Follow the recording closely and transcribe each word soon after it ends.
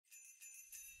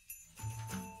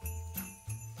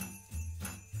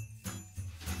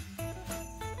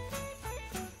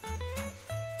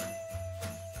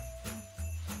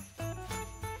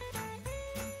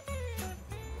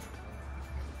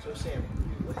So Sam,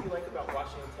 what do you like about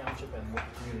Washington Township and what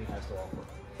the community has to offer?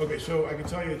 Okay, so I can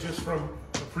tell you just from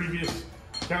the previous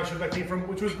township I came from,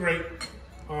 which was great,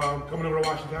 coming over to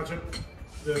Washington Township,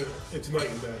 it's night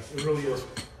and day. It really is.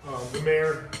 The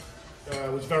mayor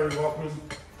was very welcoming.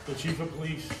 The chief of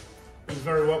police is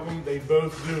very welcome. They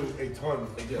both do a ton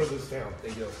for this town.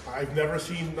 They do. I've never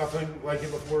seen nothing like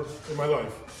it before in my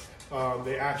life.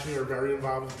 They actually are very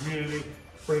involved with the community,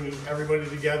 bringing everybody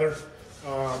together,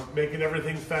 making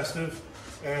everything festive,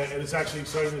 and it's actually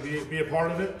exciting to be a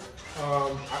part of it.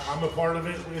 I'm a part of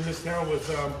it in this town with,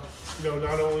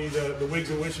 not only the Wigs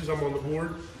and Wishes. I'm on the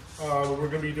board. We're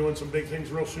going to be doing some big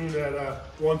things real soon at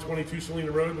 122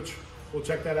 Salina Road, which we'll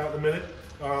check that out in a minute.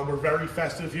 We're very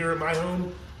festive here at my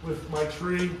home with my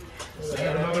tree. I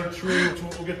have another tree, which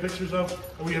we'll get pictures of,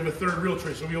 and we have a third real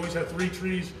tree. So we always have 3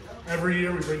 trees every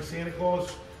year. We bring Santa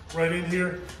Claus right in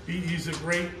here. He's a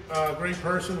great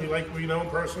person. We know him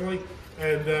personally,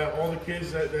 and all the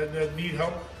kids that need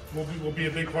help will be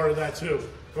a big part of that too.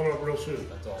 Coming up real soon.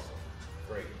 That's awesome.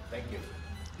 Great. Thank you.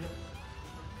 Yep.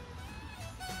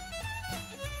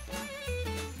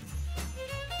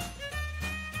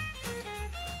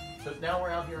 So now we're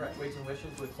out here at Wigs and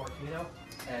Wishes with Martino,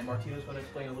 and Martino's going to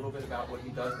explain a little bit about what he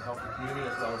does to help the community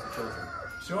as well as the children.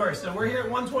 Sure, so we're here at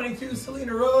 122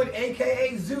 Salina Road,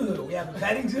 aka Zulu. We have a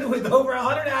petting zoo with over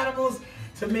 100 animals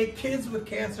to make kids with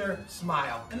cancer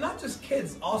smile. And not just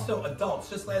kids, also adults.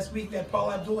 Just last week we had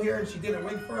Paula Abdul here, and she did a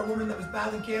wig for a woman that was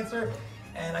battling cancer.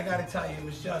 And I gotta tell you, it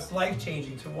was just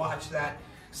life-changing to watch that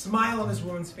smile on this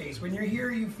woman's face. When you're here,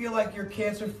 you feel like you're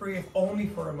cancer-free, if only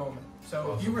for a moment.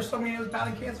 So if you were somebody who was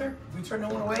battling cancer, we turn no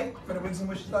one away. Go to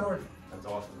wigsandwishes.org. That's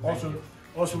awesome.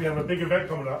 Also, we have a big event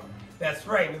coming up. That's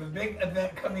right, we have a big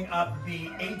event coming up the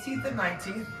 18th and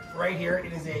 19th right here.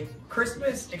 It is a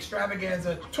Christmas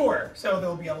extravaganza tour. So there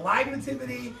will be a live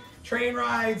nativity, train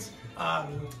rides,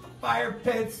 fire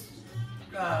pits,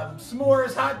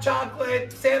 s'mores, hot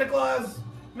chocolate, Santa Claus,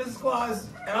 Mrs. Claus,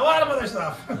 and a lot of other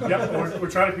stuff. Yep, we're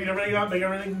trying to clean everything up, make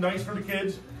everything nice for the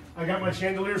kids. I got my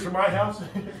chandeliers from my house.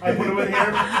 I put them in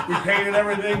here. We painted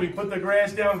everything. We put the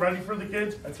grass down ready for the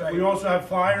kids. That's right. We also have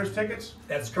flyers, tickets.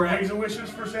 That's correct. Wigs and Wishes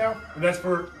for sale, and that's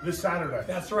for this Saturday.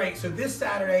 That's right. So this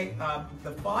Saturday,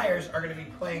 the Flyers are going to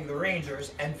be playing the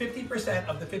Rangers, and 50%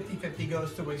 of the 50-50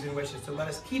 goes to Wigs and Wishes. So let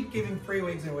us keep giving free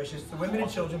Wigs and Wishes to women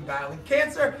and children battling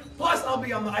cancer. Plus, I'll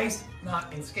be on the ice,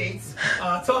 not in skates,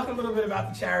 talking a little bit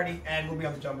about the charity, and we'll be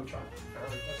on the Jumbotron.